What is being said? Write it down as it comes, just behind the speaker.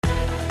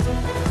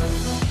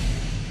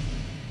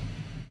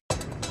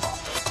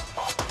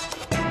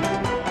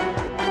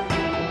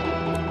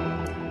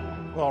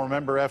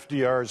remember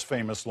FDR's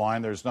famous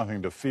line, there's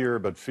nothing to fear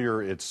but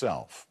fear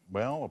itself.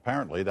 Well,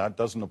 apparently that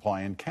doesn't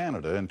apply in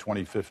Canada in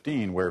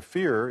 2015, where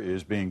fear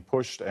is being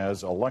pushed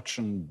as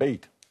election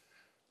bait.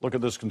 Look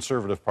at this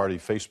Conservative Party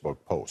Facebook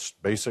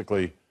post.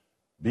 Basically,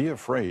 be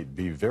afraid,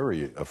 be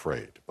very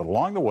afraid. But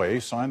along the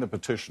way, sign the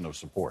petition of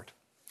support.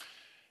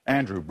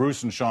 Andrew,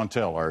 Bruce, and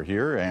Chantal are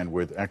here, and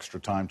with extra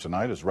time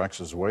tonight as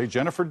Rex is away,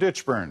 Jennifer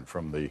Ditchburn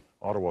from the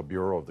Ottawa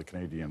Bureau of the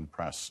Canadian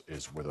Press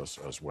is with us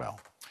as well.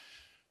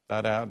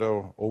 That ad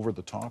over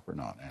the top or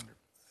not, Andrew?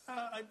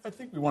 I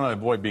think we want to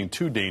avoid being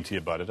too dainty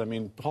about it. I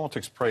mean,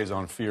 politics preys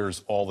on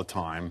fears all the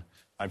time.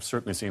 I've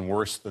certainly seen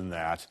worse than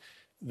that.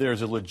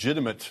 There's a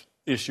legitimate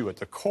issue at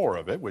the core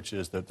of it, which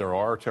is that there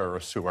are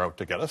terrorists who are out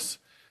to get us.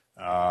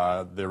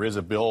 There is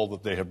a bill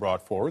that they have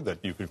brought forward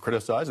that you can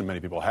criticize, and many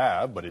people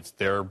have, but it's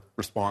their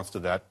response to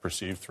that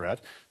perceived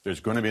threat. There's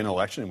going to be an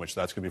election in which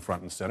that's going to be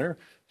front and center.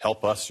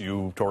 Help us,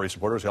 you Tory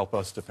supporters, help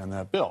us defend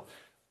that bill.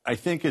 I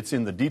think it's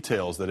in the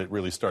details that it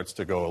really starts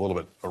to go a little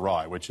bit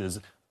awry, which is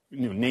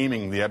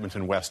naming the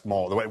Edmonton West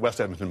Mall, the West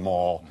Edmonton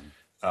Mall,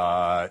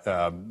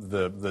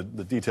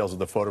 the details of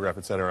the photograph,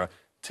 et cetera,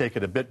 take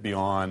it a bit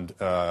beyond,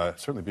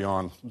 certainly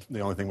beyond the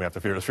only thing we have to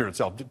fear is fear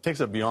itself. It takes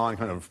it beyond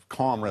kind of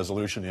calm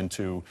resolution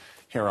into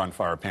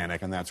hair-on-fire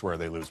panic, and that's where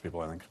they lose people,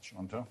 I think.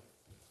 Chantal?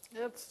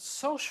 It's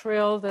so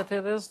shrill that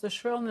it is the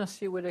shrillness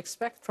you would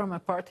expect from a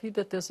party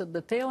that is at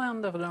the tail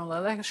end of an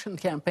election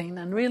campaign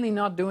and really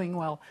not doing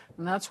well.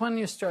 And that's when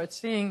you start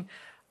seeing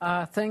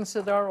things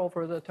that are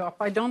over the top.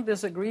 I don't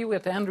disagree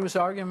with Andrew's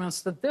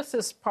arguments that this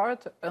is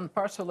part and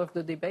parcel of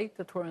the debate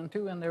that we're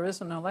into, and there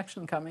is an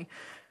election coming.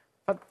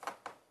 But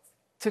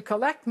to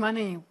collect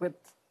money with,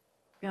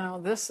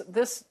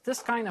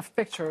 this kind of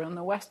picture in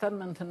the West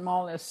Edmonton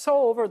Mall is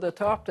so over the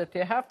top that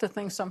you have to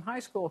think some high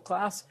school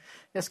class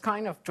is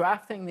kind of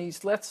drafting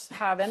these. Let's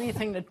have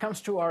anything that comes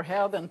to our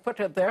head and put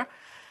it there.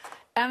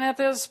 And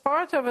it is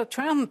part of a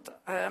trend.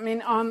 I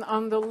mean,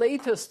 on the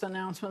latest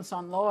announcements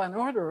on law and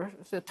order,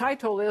 the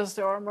title is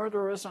 "There are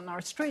murderers on our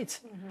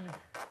streets."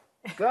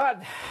 Mm-hmm.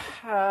 God,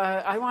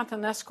 I want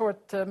an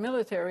escort,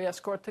 military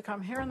escort, to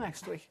come here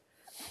next week.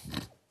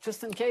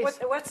 Just in case.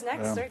 What's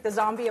next? Yeah. The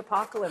zombie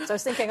apocalypse. I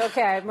was thinking,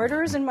 okay,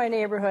 murderers in my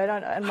neighborhood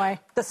on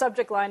the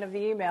subject line of the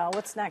email.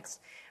 What's next?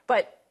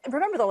 But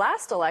remember the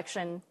last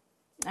election,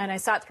 and I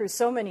sat through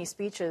so many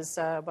speeches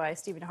by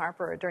Stephen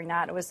Harper during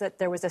that. It was that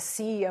there was a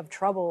sea of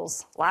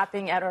troubles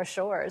lapping at our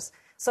shores.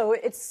 So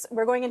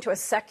we're going into a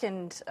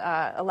second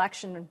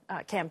election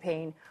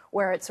campaign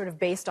where it's sort of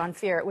based on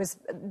fear. It was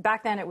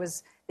back then. It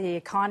was the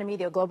economy,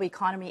 the global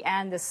economy,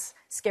 and this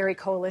scary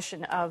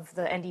coalition of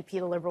the NDP,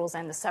 the Liberals,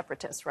 and the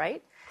Separatists,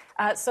 right?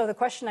 So the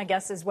question, I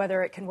guess, is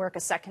whether it can work a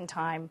second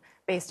time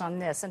based on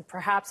this. And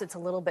perhaps it's a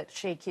little bit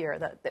shakier.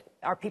 That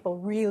are people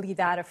really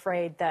that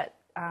afraid that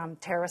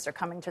terrorists are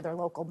coming to their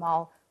local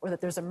mall, or that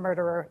there's a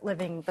murderer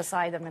living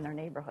beside them in their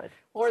neighborhood?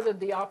 Or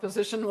that the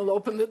opposition will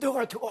open the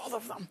door to all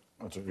of them.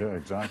 Yeah,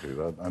 exactly.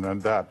 And then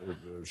that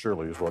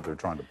surely is what they're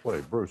trying to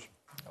play. Bruce?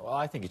 Well,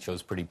 I think it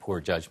shows pretty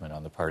poor judgment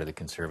on the part of the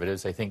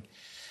Conservatives. I think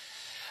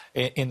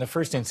in the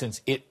first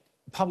instance, it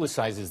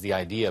publicizes the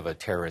idea of a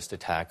terrorist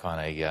attack on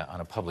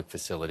a public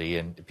facility,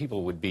 and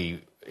people would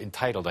be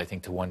entitled, I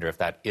think, to wonder if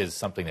that is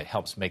something that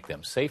helps make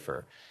them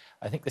safer.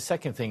 I think the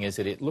second thing is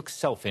that it looks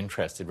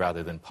self-interested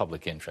rather than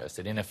public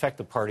interested. In effect,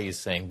 the party is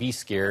saying, be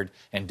scared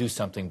and do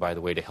something, by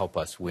the way, to help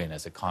us win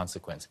as a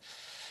consequence.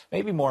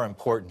 Maybe more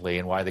importantly,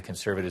 and why the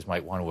Conservatives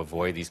might want to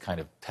avoid these kind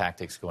of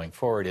tactics going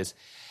forward, is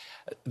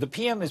the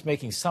PM is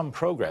making some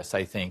progress,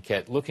 I think,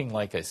 at looking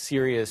like a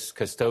serious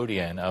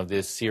custodian of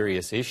this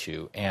serious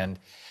issue. And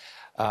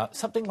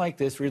something like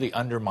this really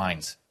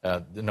undermines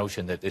the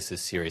notion that this is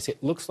serious.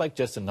 It looks like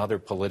just another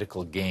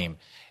political game.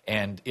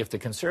 And if the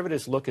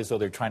Conservatives look as though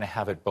they're trying to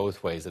have it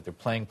both ways, that they're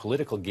playing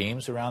political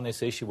games around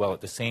this issue while at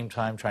the same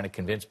time trying to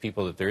convince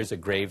people that there is a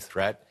grave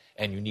threat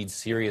and you need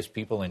serious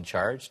people in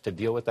charge to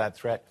deal with that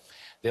threat,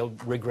 they'll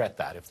regret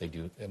that if they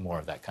do more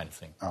of that kind of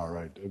thing. All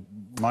right.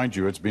 Mind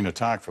you, it's been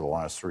attacked for the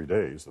last 3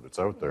 days, that it's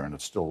out there and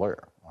it's still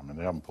there. I mean,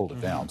 they haven't pulled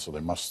it down, so they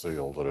must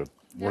feel that it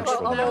works for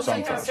them. Although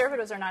some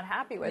Conservatives are not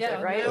happy with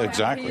it, right?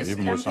 Exactly,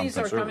 even with some MPs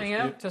are coming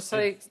out to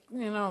say,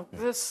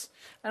 this,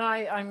 and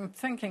I'm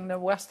thinking the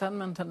West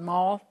Edmonton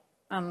Mall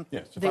and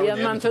the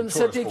Edmonton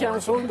City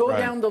Council go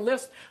down the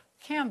list.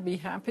 Can't be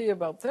happy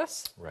about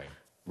this. Right.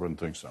 Wouldn't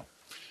think so.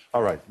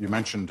 All right, you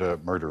mentioned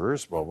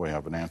murderers. Well, we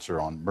have an answer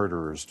on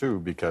murderers, too,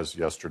 because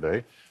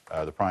yesterday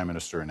the Prime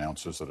Minister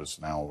announces that it's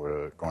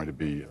now going to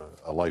be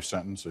a life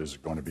sentence. Is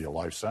going to be a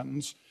life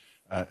sentence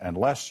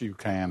unless you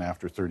can,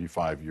 after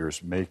 35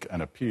 years, make an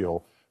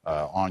appeal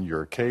on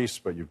your case,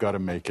 but you've got to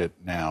make it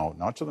now,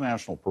 not to the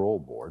National Parole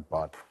Board,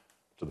 but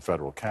to the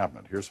federal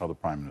cabinet. Here's how the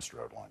Prime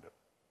Minister outlined it.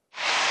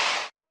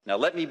 Now,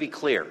 let me be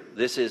clear.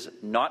 This is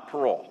not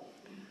parole.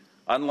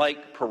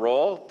 Unlike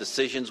parole,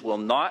 decisions will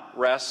not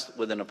rest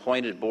with an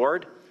appointed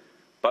board,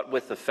 but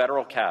with the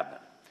federal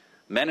cabinet.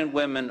 Men and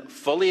women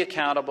fully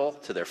accountable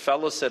to their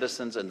fellow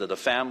citizens and to the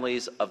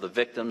families of the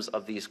victims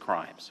of these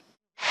crimes.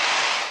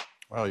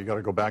 Well, you got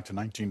to go back to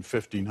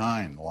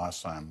 1959, the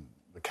last time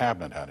the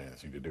cabinet had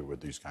anything to do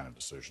with these kind of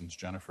decisions.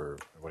 Jennifer,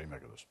 what do you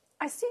make of this?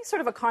 I see sort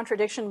of a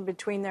contradiction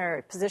between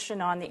their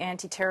position on the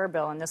anti-terror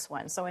bill and this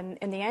one. So in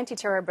the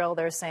anti-terror bill,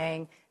 they're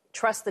saying,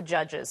 trust the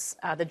judges.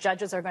 The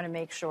judges are going to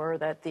make sure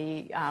that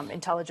the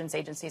intelligence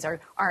agencies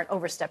aren't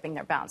overstepping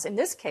their bounds. In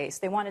this case,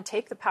 they want to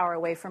take the power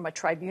away from a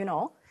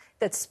tribunal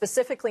that's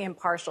specifically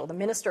impartial. The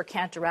minister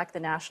can't direct the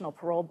National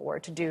Parole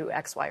Board to do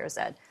X, Y, or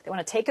Z. They want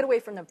to take it away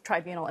from the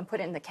tribunal and put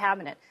it in the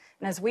cabinet.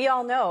 And as we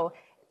all know,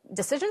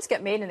 decisions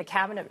get made in the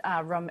cabinet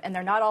room, and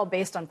they're not all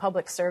based on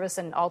public service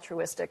and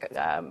altruistic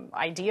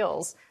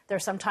ideals. They're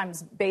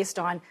sometimes based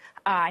on,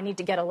 I need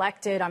to get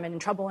elected, I'm in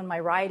trouble in my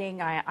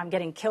riding, I'm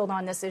getting killed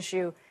on this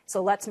issue,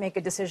 so let's make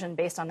a decision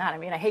based on that. I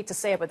mean, I hate to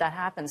say it, but that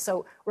happens.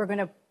 So we're going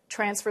to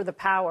transfer the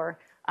power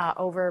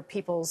over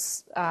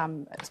people's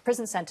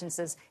prison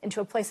sentences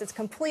into a place that's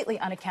completely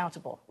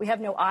unaccountable. We have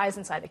no eyes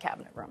inside the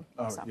cabinet room.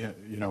 So. Yeah,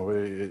 you know,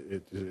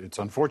 it's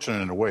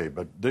unfortunate in a way,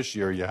 but this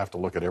year you have to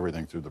look at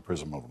everything through the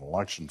prism of an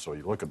election. So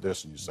you look at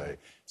this and you say,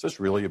 is this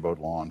really about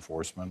law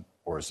enforcement,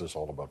 or is this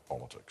all about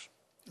politics?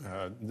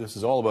 This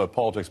is all about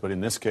politics, but in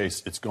this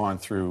case, it's gone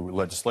through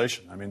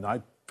legislation. I mean,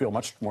 I feel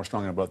much more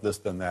strongly about this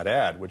than that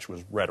ad, which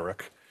was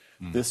rhetoric.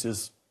 This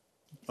is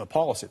a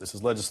policy. This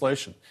is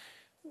legislation.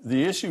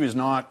 The issue is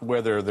not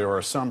whether there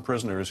are some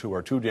prisoners who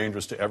are too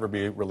dangerous to ever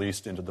be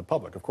released into the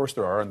public. Of course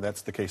there are, and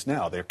that's the case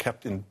now. They're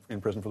kept in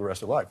prison for the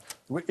rest of their life.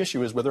 The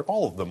issue is whether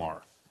all of them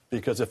are.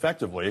 Because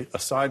effectively,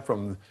 aside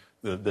from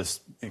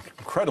this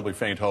incredibly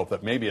faint hope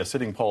that maybe a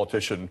sitting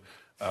politician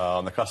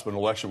on the cusp of an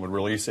election would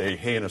release a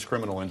heinous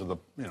criminal into the,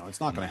 it's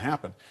not going to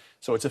happen.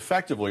 So it's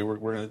effectively,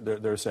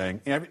 they're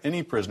saying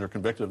any prisoner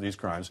convicted of these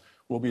crimes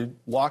will be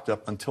locked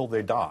up until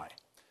they die.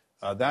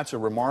 That's a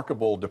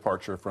remarkable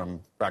departure from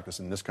practice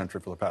in this country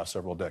for the past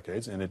several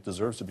decades, and it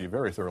deserves to be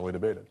very thoroughly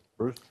debated.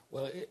 Bruce?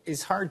 Well,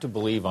 it's hard to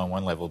believe on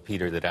one level,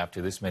 Peter, that after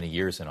this many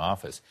years in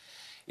office,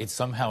 it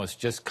somehow has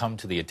just come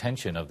to the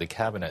attention of the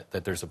cabinet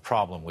that there's a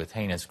problem with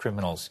heinous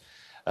criminals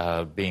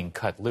being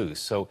cut loose.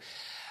 So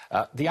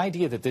the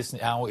idea that this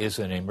now is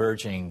an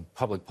emerging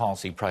public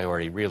policy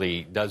priority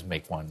really does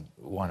make one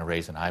want to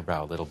raise an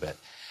eyebrow a little bit.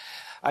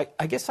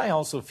 I guess I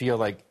also feel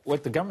like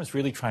what the government's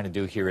really trying to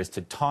do here is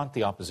to taunt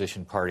the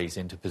opposition parties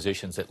into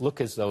positions that look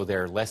as though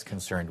they're less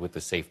concerned with the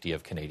safety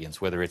of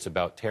Canadians, whether it's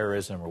about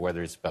terrorism or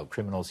whether it's about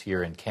criminals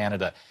here in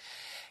Canada.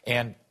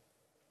 And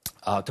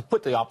to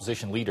put the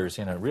opposition leaders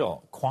in a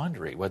real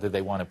quandary, whether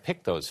they want to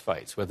pick those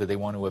fights, whether they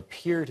want to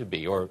appear to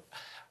be, or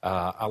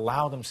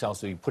allow themselves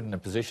to be put in a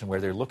position where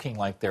they're looking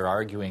like they're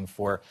arguing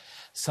for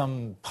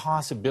some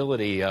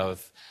possibility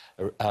of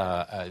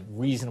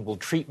reasonable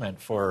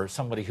treatment for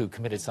somebody who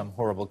committed some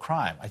horrible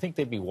crime. I think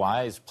they'd be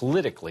wise,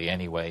 politically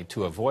anyway,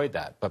 to avoid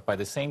that. But by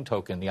the same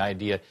token, the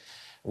idea,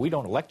 we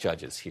don't elect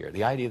judges here.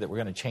 The idea that we're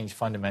going to change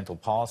fundamental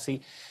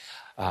policy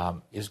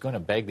is going to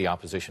beg the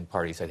opposition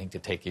parties, I think, to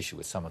take issue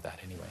with some of that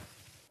anyway.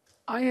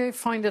 I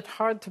find it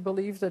hard to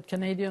believe that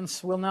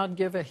Canadians will not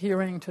give a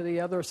hearing to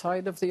the other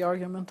side of the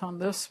argument on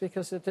this,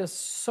 because it is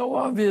so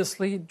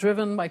obviously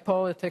driven by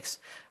politics.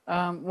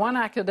 One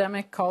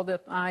academic called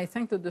it, I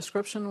think the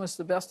description was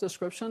the best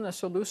description, a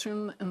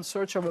solution in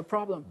search of a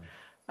problem.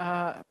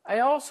 I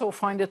also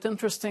find it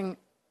interesting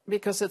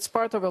because it's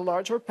part of a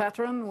larger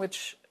pattern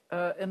which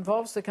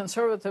involves the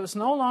Conservatives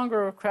no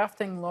longer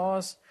crafting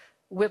laws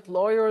with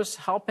lawyers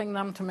helping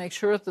them to make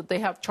sure that they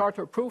have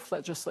charter-proof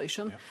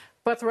legislation,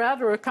 but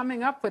rather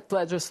coming up with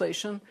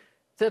legislation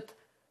that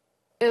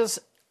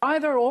is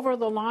either over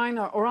the line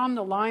or on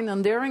the line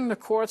and daring the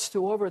courts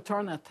to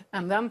overturn it,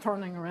 and then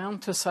turning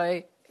around to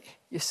say,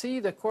 you see,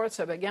 the courts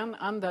have again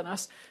undone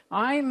us.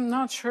 I'm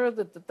not sure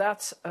that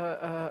that's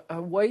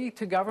a way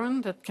to govern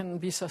that can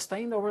be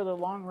sustained over the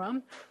long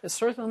run. It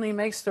certainly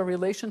makes the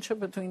relationship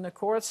between the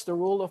courts, the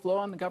rule of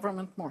law, and the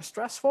government more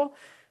stressful.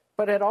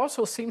 But it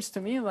also seems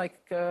to me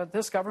like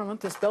this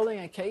government is building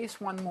a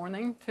case one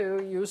morning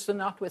to use the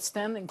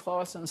notwithstanding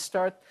clause and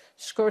start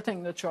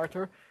skirting the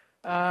charter,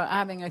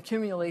 having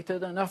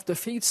accumulated enough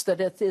defeats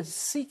that it is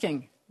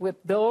seeking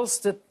with bills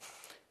that,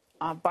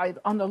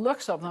 on the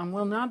looks of them,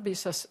 will not be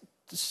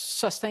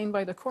sustained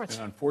by the courts.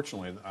 And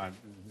unfortunately,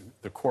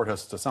 the court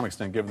has, to some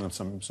extent, given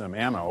them some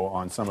ammo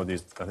on some of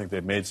these. I think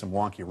they've made some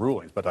wonky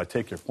rulings. But I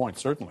take your point,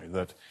 certainly,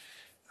 that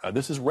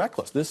this is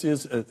reckless. This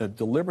is a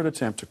deliberate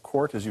attempt to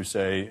court, as you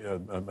say,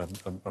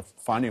 a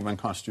finding of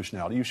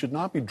unconstitutionality. You should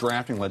not be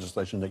drafting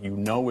legislation that you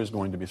know is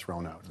going to be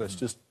thrown out. That's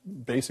just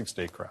basic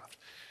statecraft.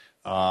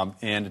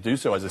 And to do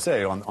so, as I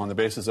say, on the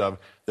basis of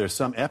there's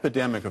some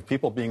epidemic of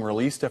people being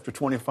released after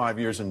 25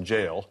 years in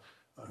jail,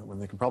 when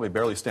they can probably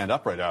barely stand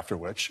upright after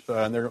which,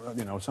 and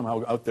they're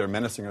somehow out there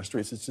menacing our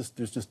streets. It's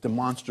just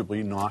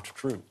demonstrably not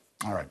true.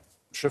 All right.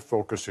 Shift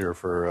focus here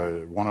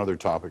for one other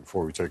topic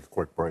before we take a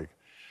quick break.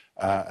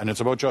 And it's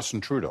about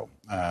Justin Trudeau.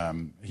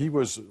 He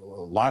was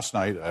last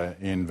night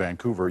in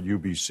Vancouver,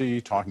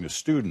 UBC, talking to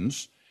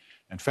students,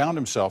 and found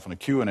himself in a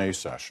Q&A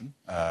session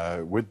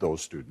with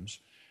those students.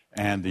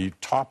 And the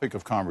topic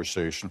of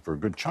conversation for a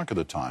good chunk of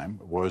the time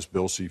was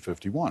Bill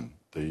C-51,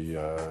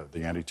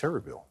 the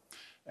anti-terror bill.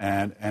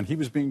 And he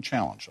was being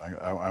challenged.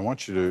 I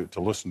want you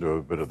to listen to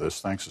a bit of this,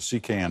 thanks to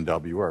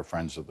CKNW, our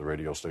friends at the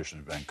radio station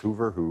in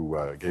Vancouver,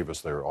 who gave us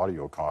their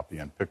audio copy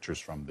and pictures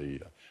from the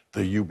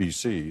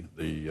UBC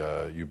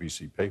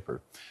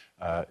paper.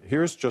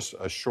 Here's just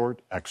a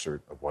short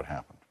excerpt of what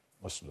happened.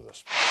 Listen to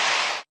this.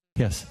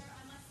 Yes. I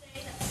must say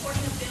that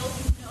supporting a bill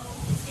you know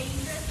is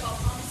dangerous while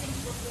promising to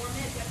reform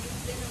it when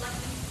you've been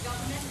elected to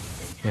government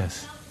is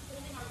Yes. tantamount to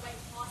holding our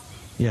rights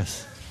hostage.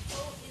 Yes.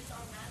 So is our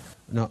ransom.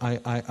 No,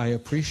 I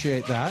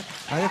appreciate that.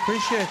 I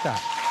appreciate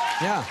that.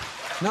 Yeah.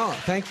 No,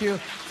 thank you.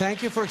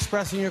 Thank you for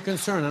expressing your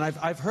concern. And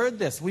I've heard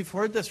this. We've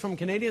heard this from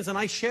Canadians, and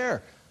I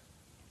share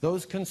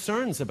those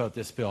concerns about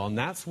this bill. And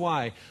that's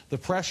why the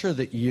pressure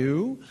that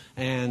you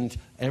and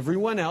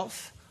everyone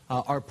else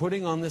are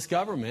putting on this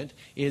government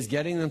is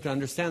getting them to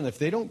understand that if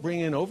they don't bring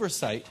in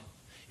oversight,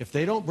 if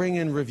they don't bring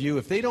in review,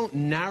 if they don't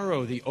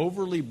narrow the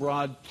overly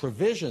broad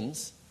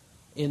provisions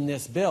in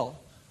this bill,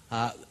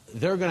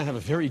 they're going to have a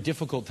very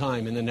difficult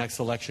time in the next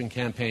election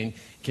campaign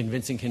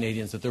convincing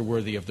Canadians that they're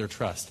worthy of their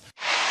trust.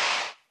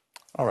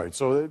 All right,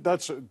 so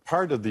that's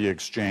part of the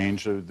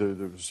exchange.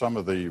 Some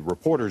of the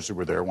reporters who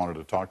were there wanted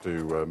to talk to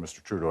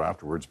Mr. Trudeau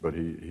afterwards, but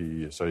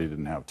he said he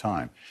didn't have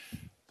time.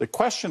 The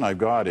question I've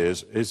got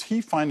is he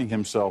finding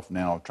himself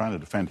now trying to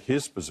defend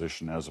his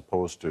position as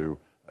opposed to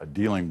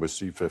dealing with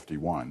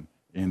C-51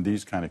 in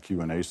these kind of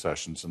Q&A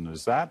sessions? And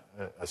is that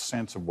a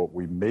sense of what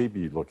we may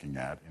be looking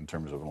at in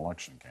terms of an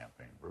election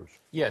campaign, Bruce?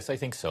 Yes, I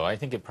think so. I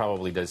think it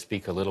probably does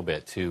speak a little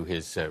bit to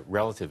his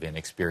relative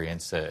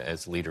inexperience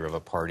as leader of a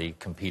party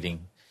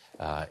competing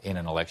in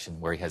an election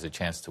where he has a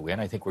chance to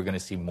win. I think we're going to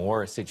see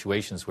more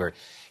situations where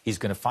he's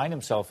going to find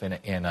himself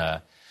in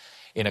a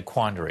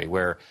quandary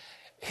where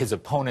his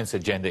opponent's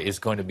agenda is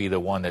going to be the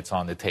one that's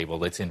on the table,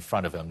 that's in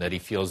front of him, that he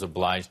feels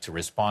obliged to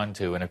respond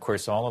to. And, of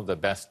course, all of the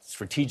best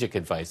strategic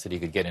advice that he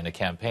could get in a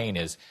campaign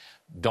is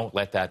don't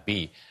let that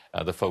be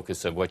the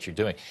focus of what you're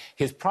doing.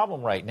 His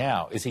problem right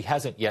now is he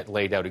hasn't yet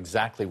laid out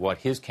exactly what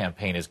his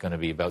campaign is going to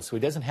be about, so he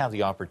doesn't have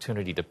the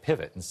opportunity to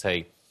pivot and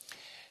say,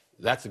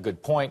 that's a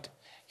good point.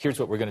 Here's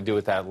what we're going to do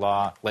with that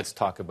law. Let's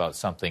talk about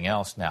something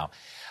else now.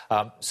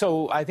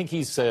 So I think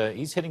he's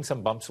hitting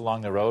some bumps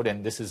along the road,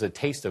 and this is a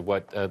taste of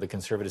what the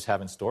Conservatives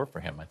have in store for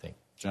him, I think.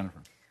 Jennifer.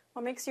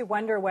 Well, it makes you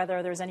wonder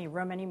whether there's any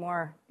room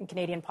anymore in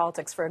Canadian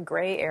politics for a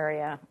gray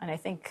area. And I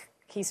think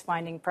he's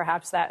finding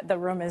perhaps that the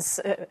room is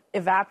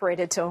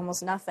evaporated to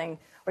almost nothing,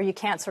 or you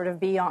can't sort of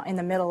be in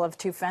the middle of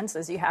two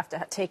fences. You have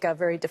to take a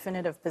very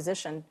definitive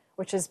position,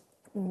 which is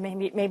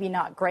maybe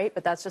not great,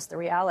 but that's just the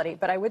reality.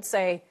 But I would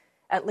say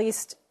at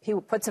least he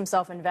puts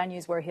himself in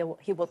venues where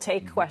he will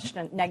take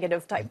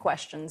negative type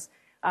questions,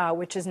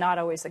 which is not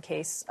always the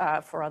case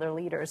for other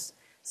leaders.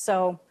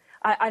 So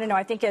I don't know.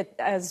 I think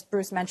as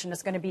Bruce mentioned,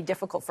 it's going to be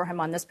difficult for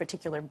him on this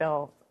particular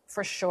bill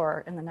for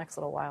sure in the next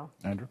little while.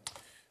 Andrew?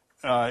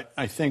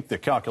 I think the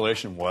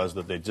calculation was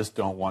that they just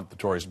don't want the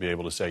Tories to be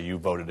able to say you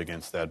voted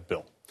against that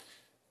bill.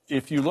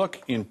 If you look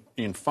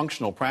in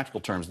functional, practical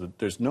terms,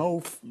 there's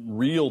no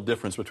real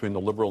difference between the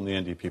Liberal and the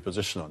NDP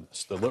position on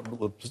this. The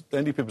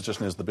NDP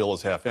position is the bill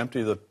is half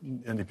empty. The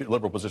NDP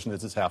Liberal position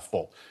is it's half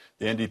full.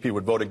 The NDP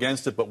would vote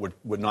against it but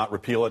would not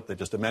repeal it. They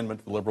just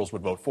amendment. The Liberals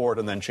would vote for it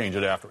and then change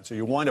it afterwards. So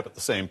you wind up at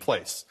the same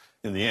place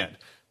in the end.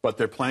 But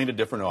they're playing to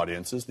different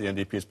audiences. The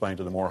NDP is playing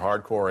to the more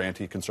hardcore,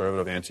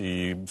 anti-conservative,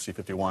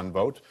 anti-C-51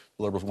 vote.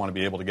 The Liberals want to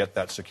be able to get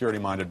that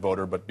security-minded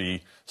voter but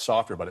be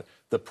softer about it.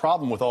 The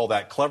problem with all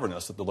that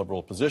cleverness that the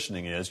Liberal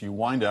positioning is you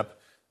wind up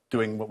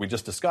doing what we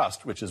just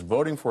discussed, which is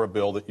voting for a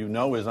bill that you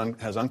know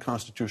has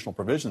unconstitutional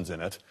provisions in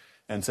it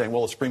and saying,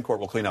 well, the Supreme Court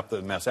will clean up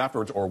the mess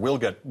afterwards, or we'll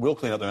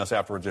clean up the mess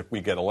afterwards if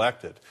we get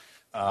elected.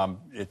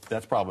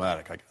 That's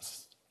problematic, I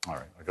guess. All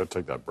right. I've got to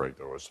take that break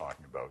that I was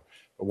talking about.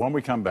 But when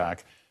we come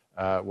back,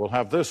 we'll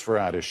have this for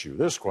at issue,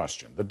 this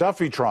question. The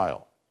Duffy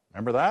trial.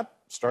 Remember that?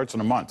 Starts in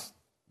a month.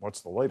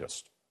 What's the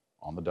latest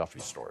on the Duffy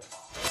story?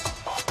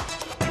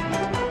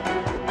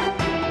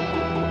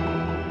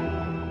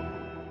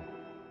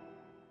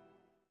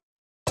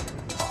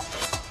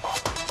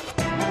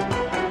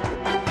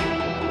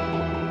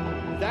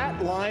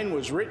 That line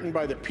was written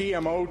by the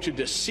PMO to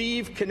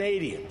deceive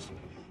Canadians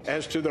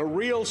as to the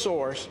real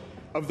source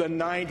of the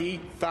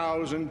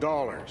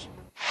 $90,000.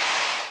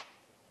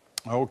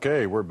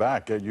 Okay, we're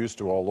back. Get used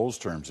to all those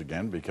terms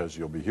again because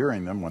you'll be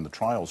hearing them when the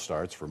trial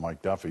starts for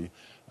Mike Duffy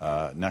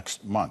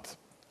next month.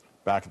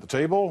 Back at the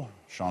table,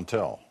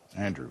 Chantal,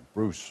 Andrew,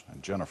 Bruce,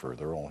 and Jennifer,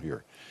 they're all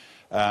here.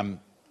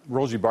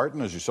 Rosie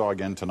Barton, as you saw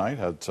again tonight,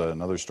 had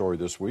another story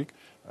this week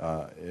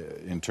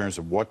in terms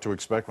of what to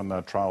expect when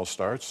that trial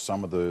starts,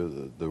 some of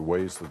the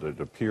ways that it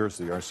appears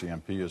the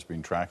RCMP has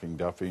been tracking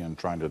Duffy and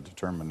trying to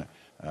determine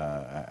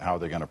how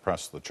they're going to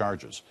press the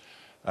charges.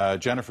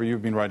 Jennifer,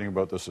 you've been writing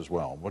about this as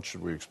well. What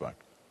should we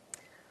expect?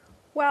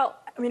 Well,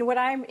 I mean, what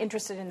I'm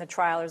interested in the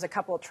trial, there's a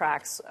couple of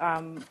tracks.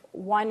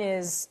 One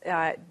is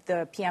the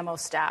PMO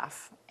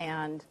staff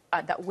and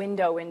that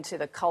window into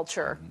the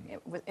culture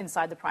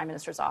inside the Prime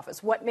Minister's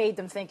office. What made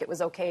them think it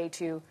was okay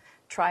to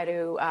try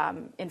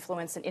to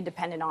influence an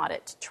independent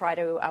audit, to try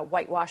to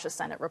whitewash a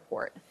Senate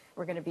report?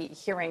 We're going to be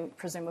hearing,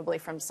 presumably,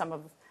 from some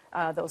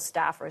of those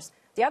staffers.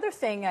 The other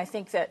thing I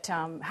think that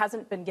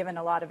hasn't been given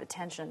a lot of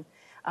attention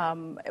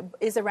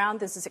is around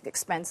this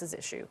expenses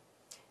issue.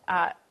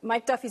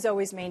 Mike Duffy's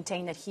always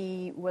maintained that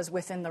he was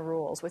within the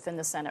rules, within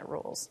the Senate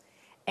rules.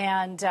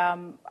 And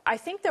I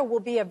think there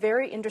will be a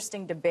very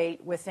interesting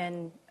debate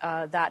within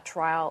that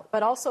trial,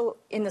 but also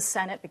in the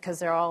Senate, because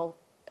they're all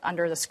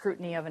under the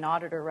scrutiny of an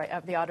auditor, right,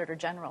 of the Auditor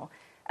General,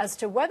 as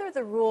to whether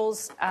the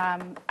rules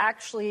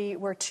actually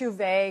were too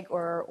vague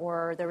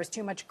or there was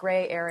too much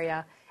gray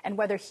area, and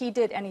whether he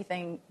did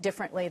anything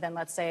differently than,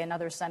 let's say,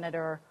 another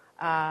senator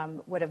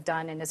would have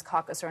done in his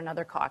caucus or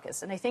another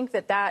caucus. And I think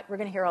that we're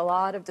going to hear a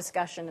lot of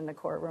discussion in the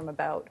courtroom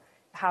about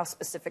how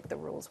specific the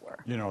rules were.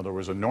 You know, there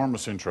was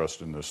enormous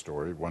interest in this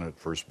story when it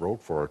first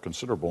broke for a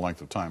considerable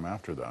length of time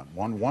after that.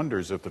 One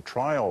wonders if the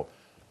trial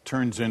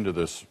turns into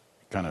this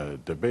kind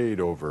of debate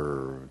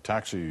over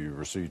taxi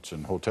receipts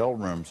and hotel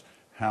rooms,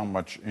 how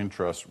much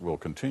interest will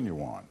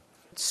continue on.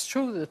 It's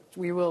true that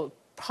we will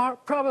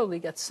probably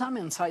get some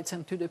insights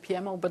into the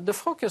PMO, but the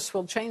focus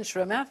will change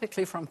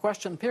dramatically from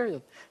question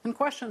period. In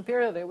question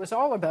period, it was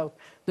all about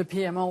the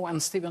PMO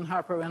and Stephen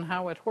Harper and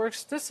how it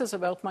works. This is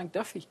about Mike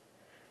Duffy.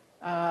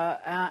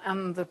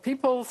 And the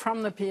people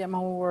from the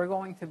PMO who are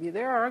going to be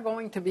there are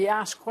going to be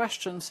asked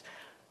questions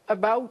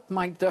about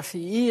Mike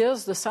Duffy. He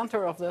is the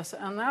center of this,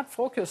 and that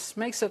focus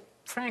makes it,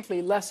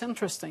 frankly, less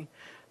interesting.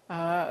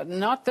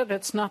 Not that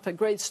it's not a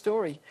great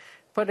story,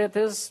 but it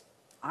is,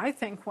 I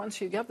think, once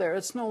you get there,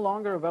 it's no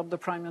longer about the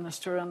Prime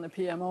Minister and the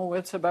PMO.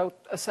 It's about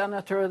a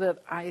senator that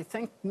I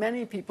think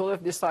many people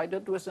have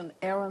decided was an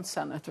errant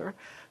senator.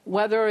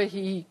 Whether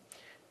he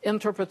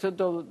interpreted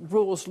the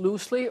rules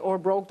loosely or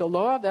broke the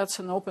law, that's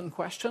an open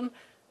question.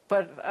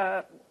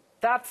 But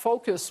that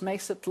focus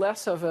makes it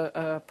less of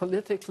a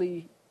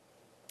politically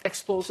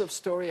explosive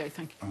story, I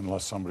think.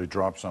 Unless somebody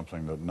drops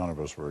something that none of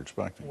us were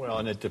expecting. Well,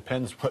 and it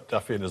depends what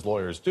Duffy and his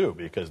lawyers do,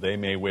 because they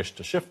may wish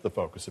to shift the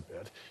focus a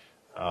bit.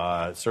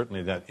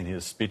 Certainly that in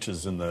his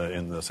speeches in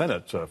the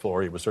Senate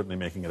floor, he was certainly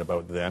making it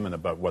about them and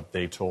about what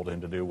they told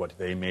him to do, what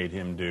they made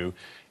him do.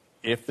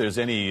 If there's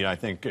any, I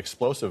think,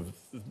 explosive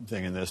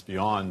thing in this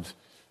beyond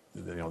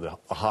the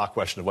aha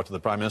question of what does the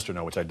Prime Minister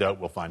know, which I doubt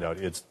we'll find out,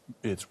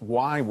 it's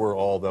why were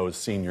all those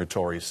senior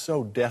Tories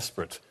so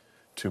desperate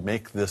to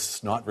make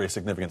this not very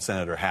significant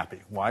senator happy?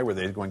 Why were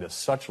they going to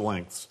such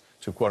lengths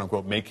to,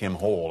 quote-unquote, make him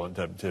whole and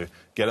to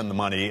get him the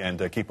money and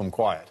to keep him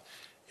quiet?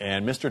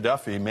 And Mr.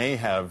 Duffy may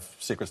have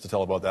secrets to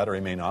tell about that, or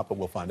he may not, but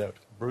we'll find out.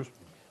 Bruce?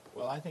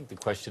 Well, I think the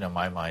question on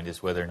my mind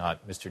is whether or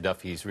not Mr.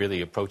 Duffy is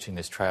really approaching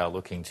this trial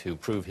looking to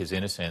prove his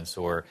innocence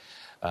or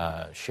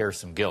share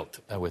some guilt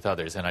with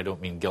others. And I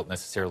don't mean guilt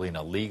necessarily in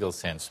a legal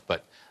sense,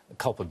 but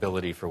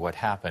culpability for what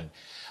happened.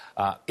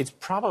 It's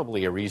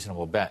probably a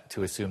reasonable bet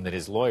to assume that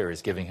his lawyer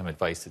is giving him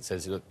advice that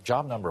says,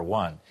 job number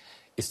one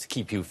is to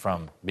keep you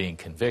from being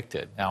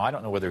convicted. Now, I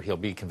don't know whether he'll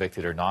be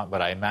convicted or not,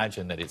 but I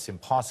imagine that it's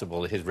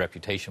impossible that his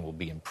reputation will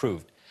be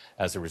improved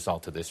as a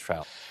result of this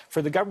trial.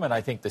 For the government,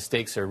 I think the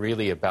stakes are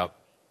really about,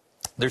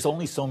 there's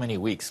only so many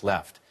weeks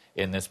left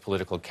in this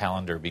political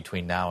calendar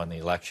between now and the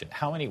election.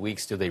 How many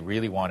weeks do they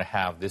really want to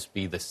have this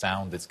be the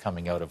sound that's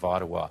coming out of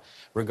Ottawa?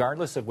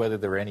 Regardless of whether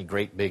there are any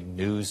great big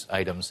news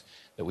items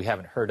that we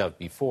haven't heard of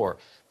before,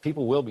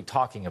 people will be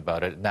talking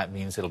about it, and that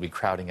means it'll be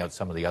crowding out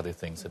some of the other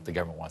things that the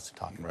government wants to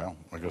talk about. Well,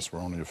 I guess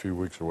we're only a few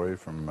weeks away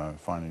from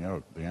finding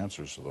out the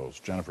answers to those.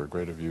 Jennifer,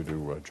 great of you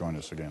to join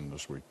us again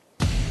this week.